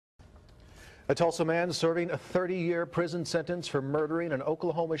A Tulsa man serving a 30-year prison sentence for murdering an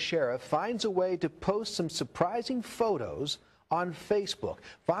Oklahoma sheriff finds a way to post some surprising photos on Facebook.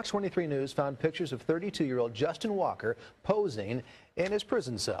 Fox 23 News found pictures of 32-year-old Justin Walker posing in his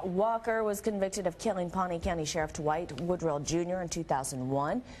prison cell. Walker was convicted of killing Pawnee County Sheriff Dwight Woodrell Jr. in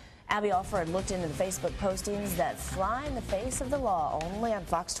 2001. Abby Alford looked into the Facebook postings that fly in the face of the law, only on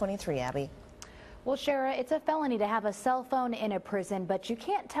Fox 23, Abby. Well, Shara, it's a felony to have a cell phone in a prison, but you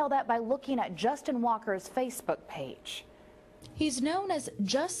can't tell that by looking at Justin Walker's Facebook page. He's known as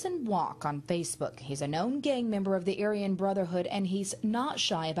Justin Walk on Facebook. He's a known gang member of the Aryan Brotherhood, and he's not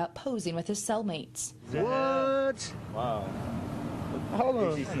shy about posing with his cellmates. What? Wow. Hold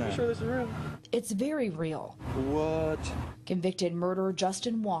on. You sure this is real? It's very real. What? Convicted murderer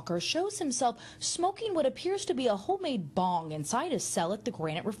Justin Walker shows himself smoking what appears to be a homemade bong inside his cell at the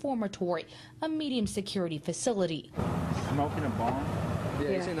Granite Reformatory, a medium security facility. Smoking a bong? Yeah,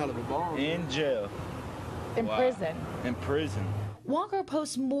 it's not a bong. In jail. In prison. In prison. Walker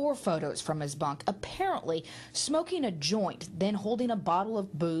posts more photos from his bunk, apparently smoking a joint, then holding a bottle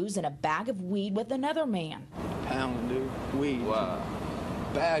of booze and a bag of weed with another man. Pounding, dude. Weed. Wow.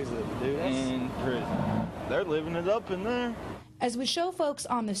 Bags of it, dude. In prison. They're living it up in there. As we show folks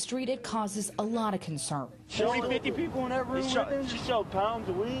on the street, it causes a lot of concern. 40, 50 people in that room. She showed pounds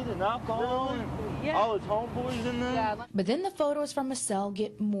of weed and alcohol and all his homeboys in there. Yeah. But then the photos from a cell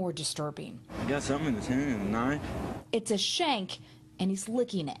get more disturbing. He got something in his hand, a knife. It's a shank, and he's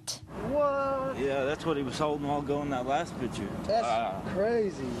licking it. What? Yeah, that's what he was holding while going that last picture. That's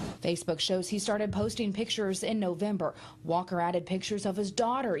crazy. Facebook shows he started posting pictures in November. Walker added pictures of his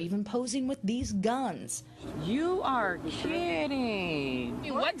daughter, even posing with these guns. You are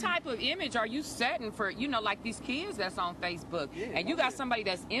kidding. What type of image are you setting for, like these kids that's on Facebook? And you got somebody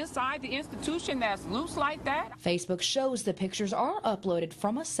that's inside the institution that's loose like that? Facebook shows the pictures are uploaded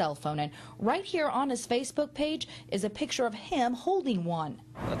from a cell phone, and right here on his Facebook page is a picture of him holding one.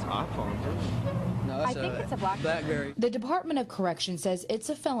 That's iPhone. No, that's I think it's a BlackBerry. The Department of Corrections says it's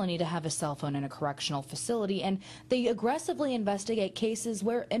a felony to have a cell phone in a correctional facility, and they aggressively investigate cases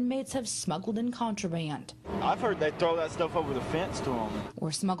where inmates have smuggled in contraband. I've heard they throw that stuff over the fence to them.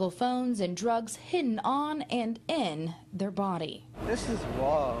 Or smuggle phones and drugs hidden on and in their body. This is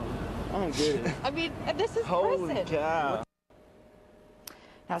wild. I don't get it. I mean, this is Holy prison. cow.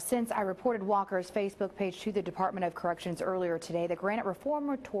 Now, since I reported Walker's Facebook page to the Department of Corrections earlier today, the Granite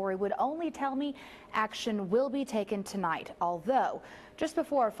Reformatory would only tell me action will be taken tonight. Although, just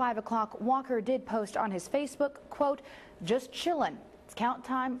before 5 o'clock, Walker did post on his Facebook, quote, "Just chillin'. It's count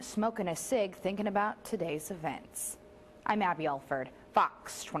time, smoking a cig, thinking about today's events." I'm Abby Alford,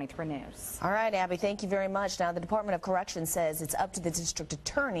 Fox 23 News. All right, Abby, thank you very much. Now, the Department of Corrections says it's up to the district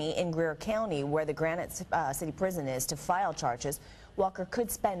attorney in Greer County, where the Granite City Prison is, to file charges. Walker could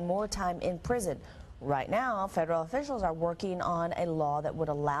spend more time in prison. Right now, federal officials are working on a law that would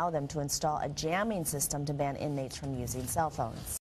allow them to install a jamming system to ban inmates from using cell phones.